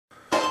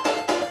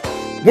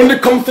When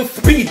it comes to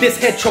speed, this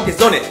hedgehog is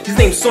on it. His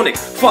name's Sonic,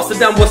 faster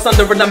than what's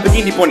under a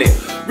Lamborghini bonnet.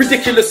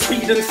 Ridiculous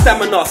speed and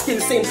stamina,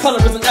 skin same colour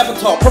as an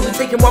avatar. Probably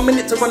taking 1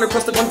 minute to run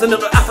across the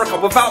continent of Africa.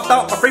 Without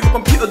doubt, my favourite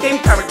computer game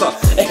character.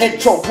 A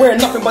hedgehog wearing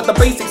nothing but the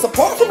basics.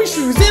 Apart from his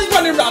shoes, he's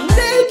running around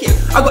naked.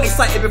 I got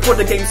excited before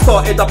the game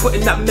started. I put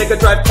in that Mega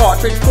Drive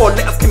cartridge, 4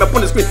 letters came up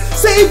on the screen.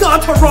 Saved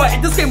art to write,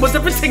 this game was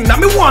everything that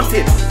me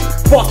wanted.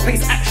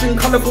 Fast-paced action,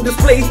 colourful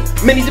displays,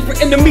 many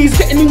different enemies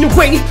getting in your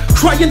way,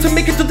 trying to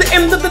make it to the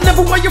end of the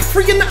level while you're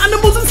freeing the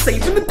animals and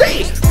saving the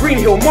day. Green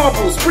Hill,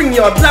 Marble, Spring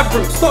Yard,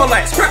 Labyrinth,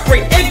 Starlight, Scrap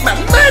Rain, Eggman,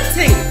 mad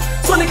thing!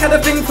 Sonic had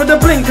a thing for the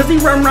bling, cause he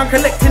ran around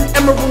collecting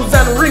emeralds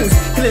and rings,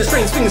 killing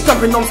strange things,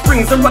 jumping on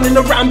springs and running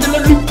around in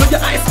a loop till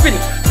your eyes spin.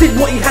 Did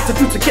what he had to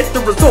do to get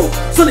the result.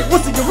 Sonic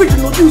was the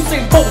original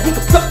Usain Bolt. He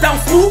could duck down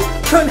smooth,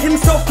 turn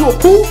himself to a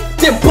bull,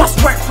 then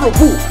bust right through a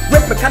wall.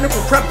 Red mechanical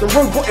crabs and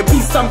robotic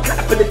beasts, some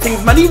caterpillar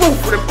things, man, he rolled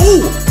for them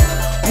all.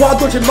 While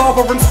dodging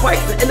lava and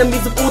spikes and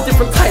enemies of all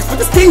different types.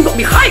 But this game got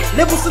me hyped.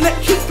 Level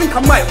select, keep think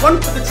I might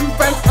run for the true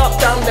fans, up,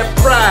 down,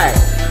 left, right.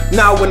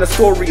 Now when a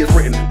story is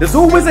written, there's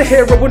always a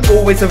hero and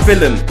always a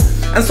villain.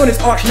 And Sonic's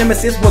arch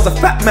nemesis was a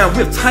fat man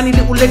with tiny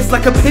little legs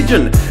like a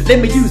pigeon. Let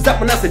me use that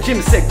one as a gym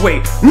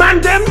segue.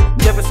 Man them,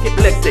 never skip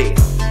leg day.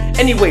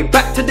 Anyway,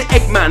 back to the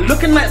Eggman,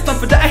 looking like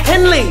something that a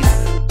hen lays.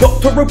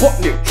 Dr.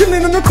 Robotnik,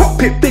 chilling in the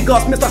cockpit, big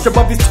ass moustache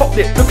above his top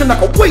lip, looking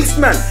like a waste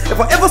man. If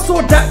I ever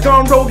saw that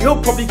down road, he'll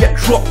probably get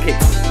drop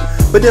kicked.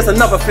 But there's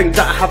another thing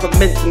that I haven't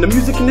mentioned. The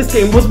music in this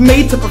game was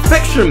made to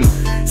perfection.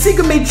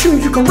 Sega made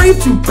tunes you can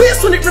rave to,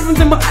 based on it rhythms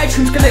in my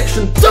iTunes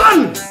collection.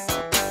 Done!